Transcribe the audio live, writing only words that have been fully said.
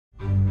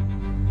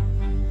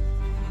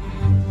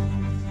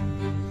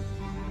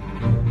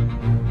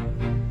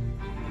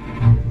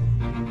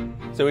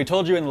So we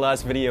told you in the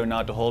last video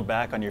not to hold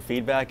back on your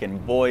feedback,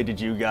 and boy did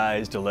you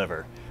guys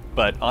deliver.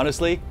 But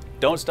honestly,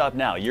 don't stop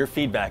now. Your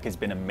feedback has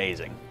been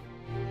amazing.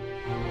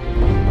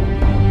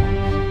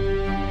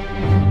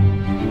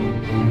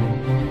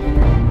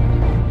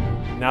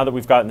 Now that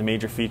we've gotten the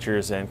major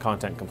features and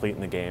content complete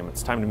in the game,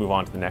 it's time to move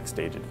on to the next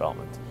stage of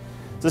development.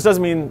 So this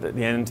doesn't mean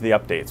the end to the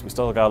updates. We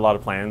still got a lot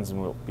of plans,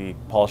 and we'll be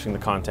polishing the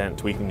content,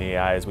 tweaking the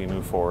AI as we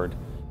move forward.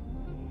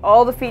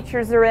 All the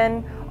features are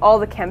in, all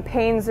the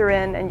campaigns are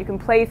in, and you can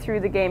play through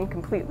the game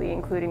completely,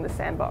 including the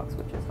sandbox,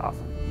 which is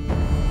awesome.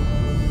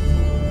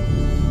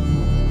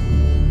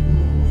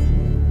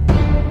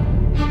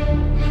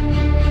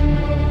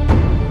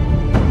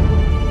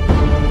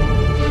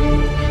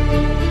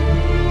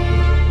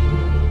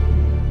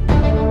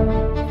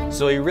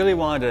 So we really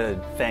want to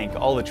thank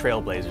all the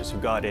trailblazers who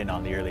got in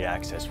on the early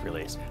access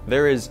release.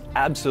 There is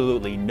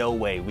absolutely no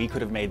way we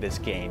could have made this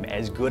game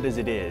as good as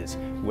it is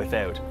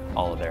without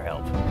all of their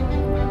help.